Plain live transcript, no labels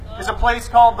is a place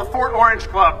called the Fort Orange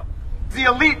Club. It's the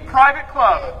elite private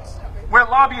club where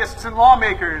lobbyists and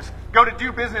lawmakers go to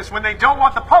do business when they don't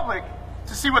want the public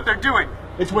to see what they're doing.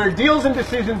 It's where deals and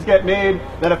decisions get made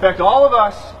that affect all of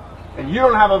us, and you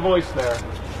don't have a voice there.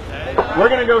 We're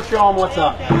going to go show them what's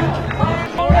up.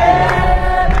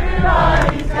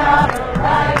 Everybody's got a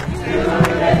right to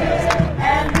live,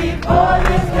 and before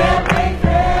this campaign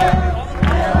fails,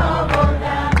 we'll all go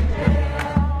down to jail.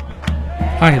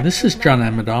 Hi, this is John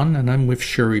Amadon, and I'm with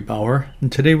Sherry Bauer,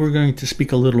 and today we're going to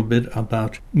speak a little bit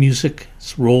about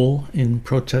music's role in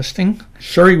protesting.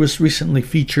 Sherry was recently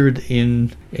featured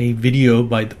in a video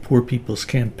by the Poor People's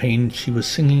Campaign. She was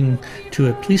singing to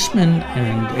a policeman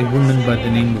and a woman by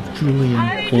the name of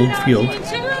Julian Oldfield.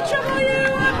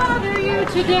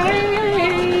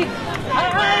 Today,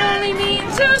 I only need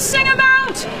to sing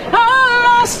about our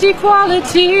lost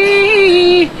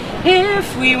equality.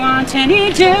 If we want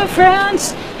any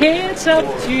difference, it's up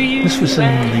to you. This was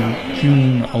in the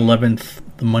June 11th,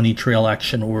 the Money Trail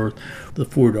action, or the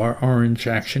Fort Orange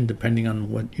action, depending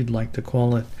on what you'd like to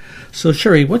call it. So,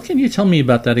 Sherry, what can you tell me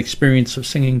about that experience of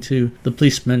singing to the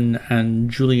policeman and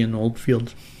Julian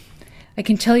Oldfield? I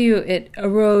can tell you it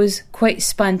arose quite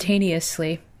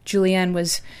spontaneously. Julianne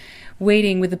was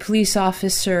waiting with a police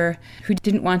officer who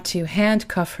didn't want to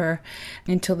handcuff her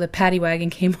until the paddy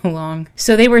wagon came along.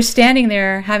 So they were standing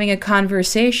there having a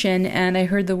conversation, and I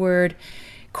heard the word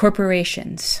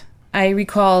corporations. I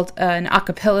recalled an a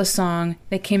cappella song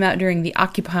that came out during the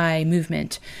Occupy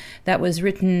movement that was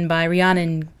written by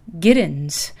Rhiannon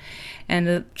Giddens,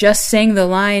 and just sang the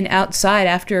line outside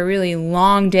after a really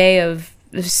long day of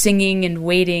singing and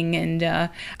waiting, and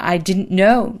I didn't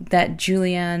know that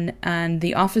Julianne and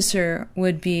the officer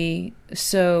would be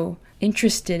so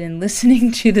interested in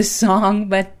listening to the song,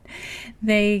 but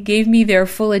they gave me their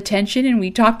full attention, and we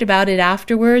talked about it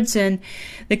afterwards, and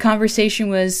the conversation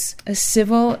was a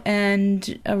civil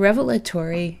and a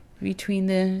revelatory between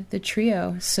the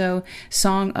trio. So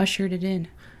song ushered it in.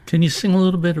 Can you sing a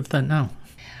little bit of that now?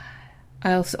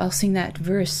 I'll sing that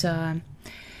verse.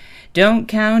 Don't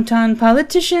count on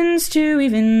politicians to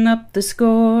even up the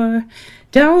score.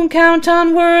 Don't count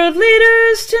on world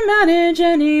leaders to manage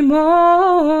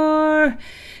anymore.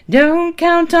 Don't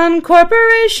count on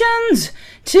corporations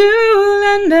to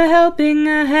lend a helping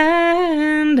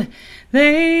hand.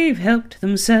 They've helped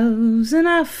themselves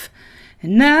enough,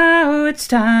 and now it's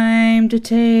time to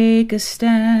take a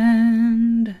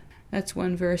stand. That's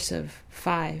one verse of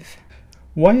 5.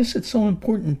 Why is it so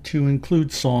important to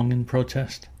include song in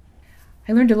protest?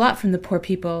 I learned a lot from the Poor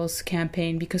People's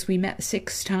Campaign because we met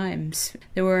 6 times.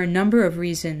 There were a number of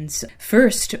reasons.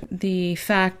 First, the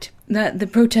fact that the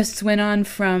protests went on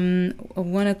from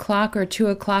 1 o'clock or 2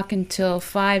 o'clock until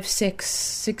 5, 6,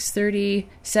 6:30,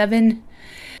 7.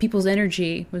 People's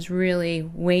energy was really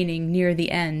waning near the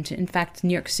end. In fact,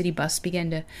 New York City bus began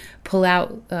to pull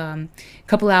out a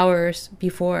couple hours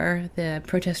before the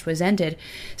protest was ended.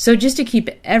 So just to keep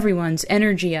everyone's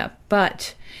energy up.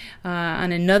 But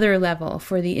on another level,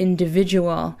 for the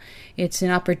individual, it's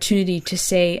an opportunity to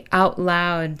say out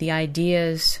loud the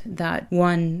ideas that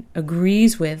one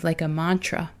agrees with, like a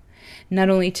mantra. Not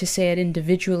only to say it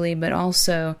individually, but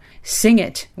also sing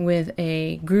it with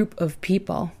a group of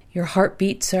people. Your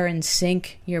heartbeats are in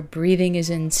sync, your breathing is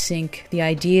in sync, the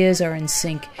ideas are in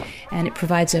sync, and it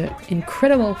provides an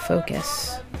incredible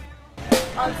focus.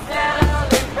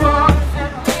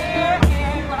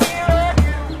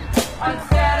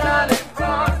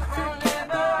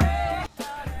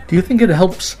 Do you think it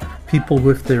helps people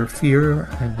with their fear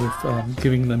and with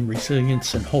giving them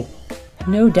resilience and hope?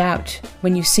 No doubt.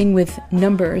 When you sing with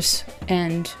numbers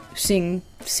and sing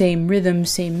same rhythm,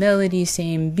 same melody,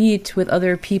 same beat with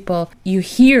other people, you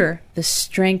hear the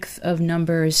strength of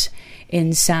numbers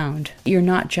in sound. You're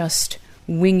not just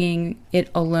winging it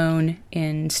alone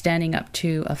in standing up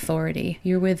to authority.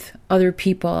 You're with other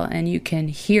people and you can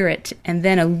hear it, and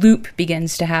then a loop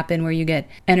begins to happen where you get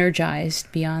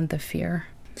energized beyond the fear.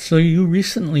 So you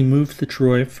recently moved to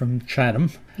Troy from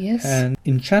Chatham. Yes. And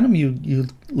in Chatham you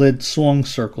led song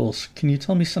circles. Can you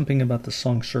tell me something about the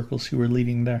song circles you were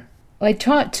leading there? Well, I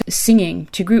taught singing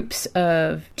to groups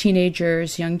of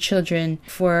teenagers, young children,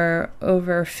 for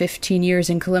over 15 years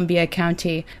in Columbia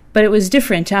County. But it was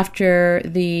different after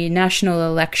the national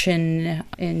election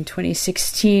in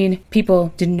 2016.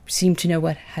 People didn't seem to know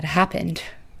what had happened.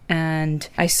 And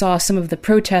I saw some of the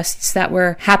protests that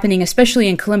were happening, especially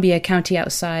in Columbia County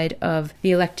outside of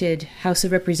the elected House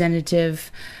of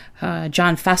Representative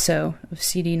John Faso of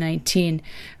CD19.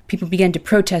 People began to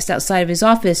protest outside of his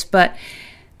office, but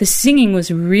the singing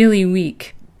was really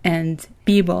weak and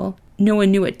feeble. No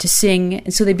one knew what to sing,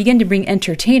 and so they began to bring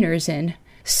entertainers in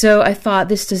So I thought,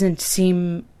 this doesn't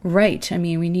seem right. I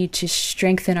mean, we need to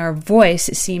strengthen our voice.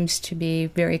 It seems to be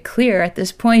very clear at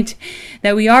this point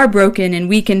that we are broken and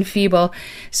weak and feeble.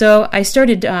 So I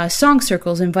started song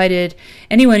circles, invited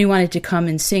anyone who wanted to come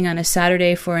and sing on a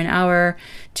Saturday for an hour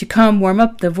to come warm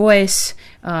up the voice,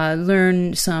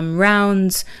 learn some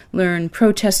rounds, learn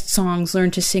protest songs, learn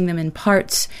to sing them in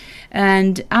parts.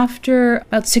 And after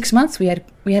about 6 months, we had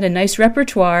a nice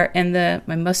repertoire, and I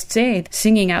must say,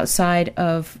 singing outside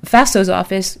of Fasto's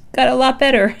office got a lot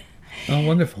better. Oh,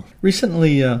 wonderful.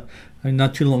 Recently,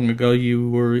 not too long ago, you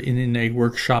were in a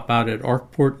workshop out at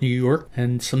Arkport, New York,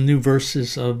 and some new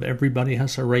verses of Everybody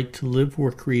Has a Right to Live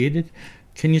were created.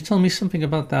 Can you tell me something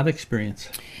about that experience?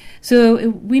 So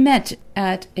we met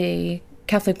at a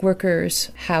Catholic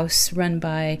Workers House run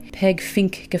by Peg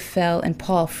Fink-Gefell and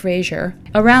Paul Fraser.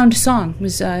 A round song. It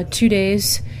was 2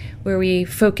 days where we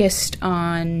focused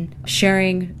on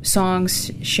sharing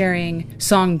songs, sharing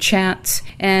song chants,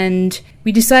 and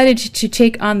we decided to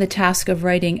take on the task of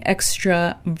writing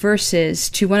extra verses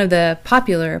to one of the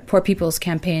popular Poor People's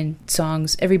Campaign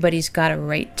songs, Everybody's Got a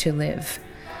Right to Live.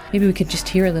 Maybe we could just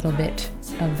hear a little bit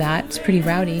of that. It's pretty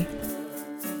rowdy.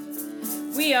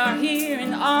 We are here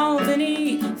in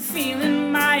Albany,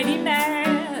 feeling mighty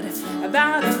mad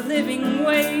about a living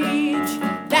wage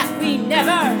that we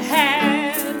never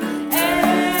had.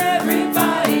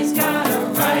 Everybody's got a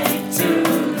right to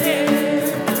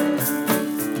live.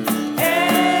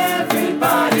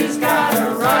 Everybody's got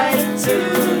a right to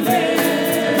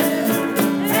live.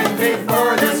 And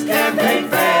before this campaign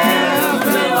fails,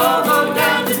 we'll all go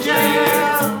down to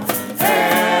jail.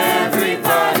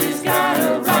 Everybody's got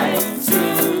a right to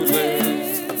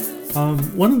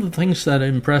live. One of the things that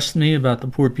impressed me about the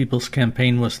Poor People's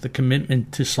Campaign was the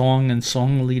commitment to song and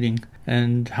song leading,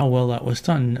 and how well that was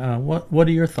done. What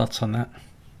are your thoughts on that?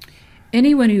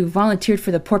 Anyone who volunteered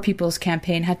for the Poor People's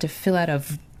Campaign had to fill out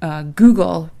a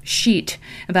Google sheet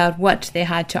about what they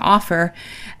had to offer,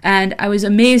 and I was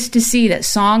amazed to see that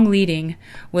song leading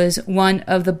was one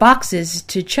of the boxes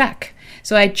to check.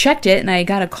 So I checked it, and I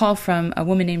got a call from a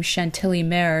woman named Chantilly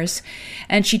Mares,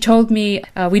 and she told me,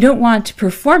 we don't want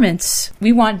performance,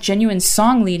 we want genuine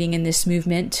song leading in this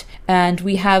movement, and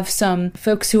we have some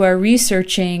folks who are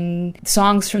researching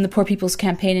songs from the Poor People's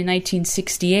Campaign in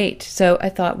 1968. So I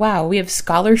thought, wow, we have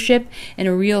scholarship and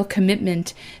a real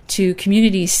commitment to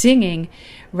community singing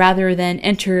rather than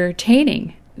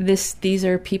entertaining. These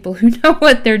are people who know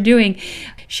what they're doing.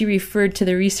 She referred to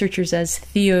the researchers as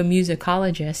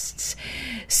theomusicologists.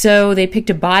 So they picked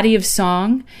a body of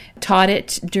song, taught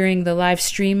it during the live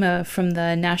stream from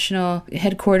the national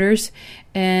headquarters,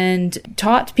 and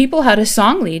taught people how to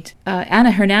song lead.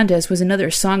 Ana Hernandez was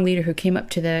another song leader who came up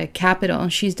to the Capitol,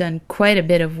 and she's done quite a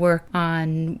bit of work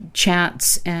on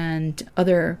chants and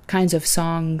other kinds of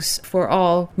songs for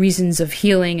all reasons of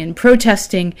healing and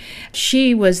protesting.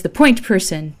 She was the point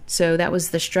person, so that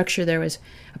was the structure. There was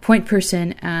a point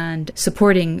person and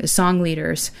supporting song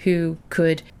leaders who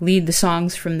could lead the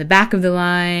songs from the back of the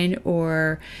line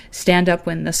or stand up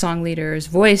when the song leader's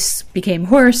voice became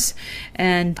hoarse.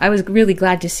 And I was really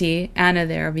glad to see Anna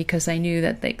there because I knew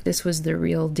that this was the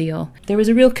real deal. There was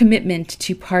a real commitment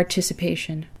to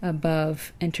participation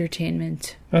above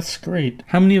entertainment. That's great.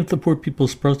 How many of the Poor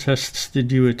People's protests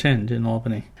did you attend in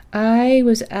Albany? I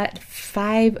was at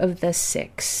 5 of the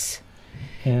 6.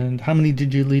 And how many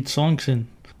did you lead songs in?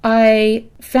 I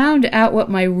found out what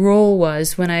my role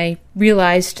was when I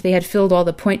realized they had filled all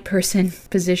the point person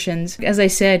positions. As I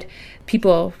said,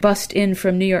 people bussed in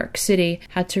from New York City,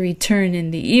 had to return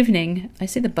in the evening. I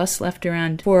say the bus left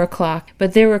around 4 o'clock,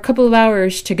 but there were a couple of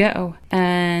hours to go,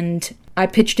 and I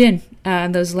pitched in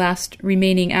those last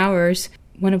remaining hours.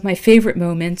 One of my favorite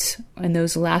moments in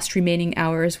those last remaining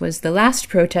hours was the last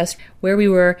protest where we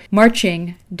were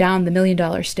marching down the $1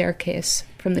 Million Staircase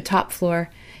from the top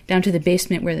floor down to the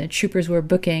basement where the troopers were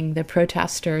booking the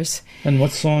protesters. And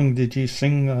what song did you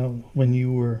sing when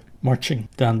you were marching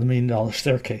down the $1 Million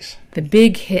Staircase? The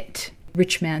big hit,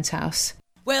 Rich Man's House.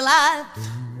 Well, I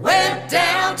went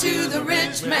down to the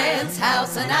rich man's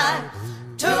house and I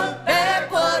took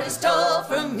back what he stole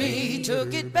from me.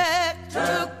 Took back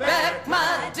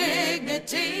my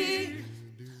dignity.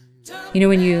 You know,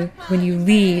 when you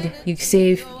lead, you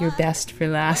save your best for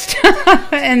last.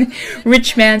 And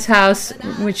Rich Man's House,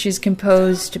 which is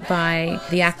composed by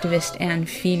the activist Anne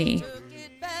Feeney.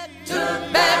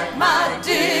 Took back my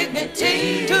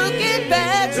dignity. Took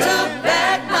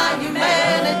back my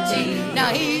humanity.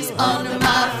 Now he's under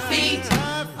my feet,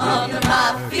 under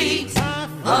my feet,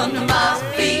 under my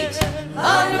feet,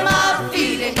 under my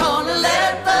feet. Ain't gonna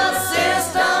let the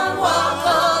system walk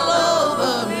all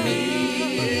over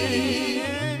me.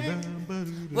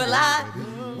 Well, I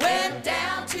went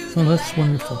down to Well, that's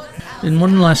wonderful. And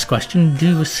one last question.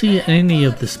 Do you see any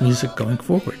of this music going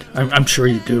forward? I'm sure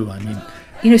you do. I mean,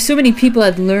 So many people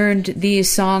had learned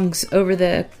these songs over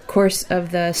the course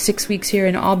of the 6 weeks here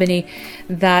in Albany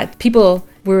that people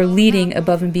were leading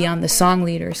above and beyond the song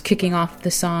leaders, kicking off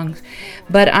the songs.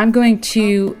 But I'm going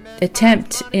to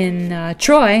attempt in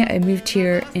Troy, I moved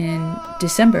here in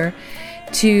December,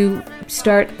 to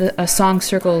start a Song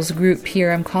Circles group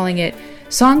here. I'm calling it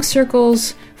Song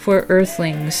Circles for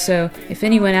Earthlings. So if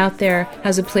anyone out there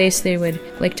has a place they would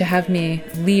like to have me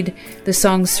lead the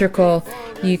Song Circle,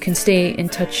 you can stay in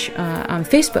touch on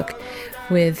Facebook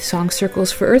with Song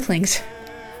Circles for Earthlings.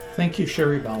 thank you,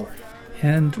 Sherry Bauer.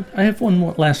 And I have one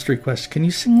more last request. Can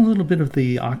you sing a little bit of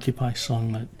the Occupy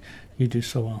song that you do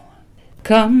so well?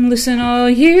 Come listen, all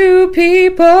you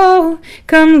people,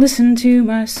 come listen to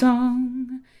my song.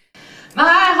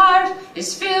 My heart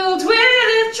is filled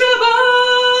with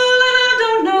trouble, and I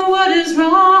don't know what is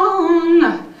wrong.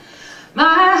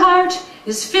 My heart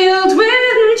is filled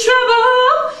with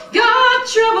trouble, got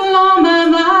trouble on my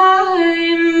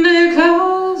mind,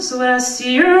 because what I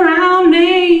see around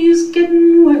me is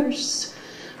getting worse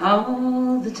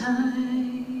all the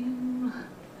time.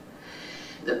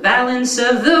 The balance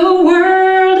of the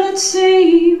world, it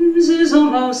seems, is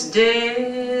almost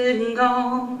dead and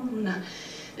gone.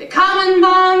 The common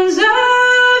bonds of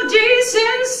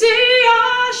decency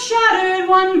are shattered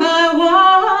one by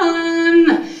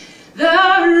one.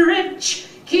 The rich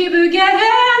keep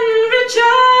getting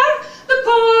richer, the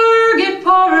poor get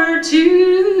poorer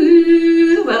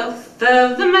too. The wealth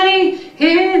of the many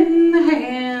in the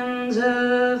hands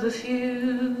of a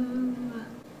few.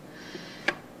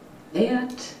 They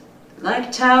act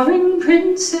like towering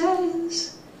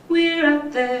princes, we're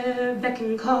out there beck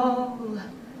and call.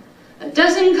 A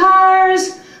dozen cars,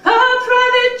 a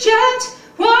private jet,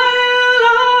 while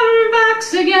our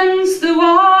backs against the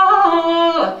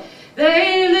wall.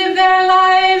 They live their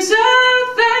lives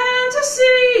of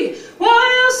fantasy,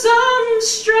 while some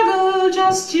struggle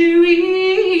just to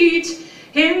eat,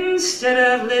 instead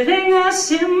of living as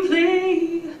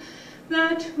simply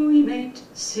that we might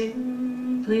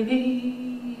simply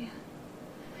be.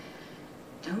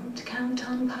 Don't count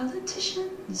on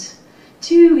politicians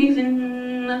to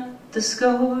even up the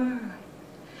score.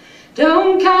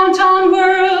 Don't count on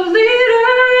world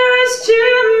leaders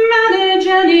to manage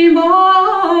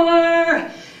anymore.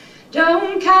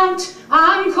 Don't count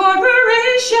on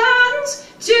corporations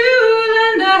to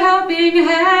lend a helping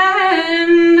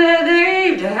hand.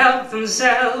 They've to help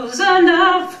themselves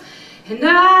enough, and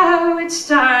now it's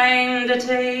time to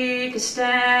take a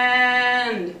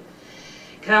stand.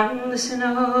 Come listen,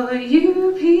 all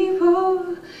you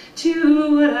people,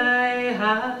 to what I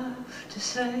have to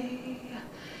say.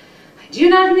 I do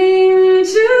not mean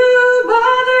to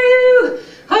bother you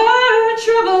or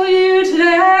trouble you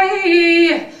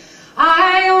today.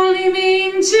 I only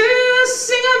mean to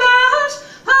sing about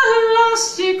a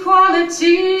lost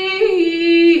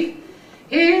equality.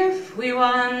 If we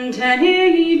want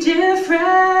any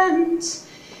difference,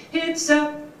 it's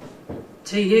up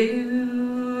to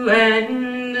you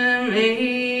and me.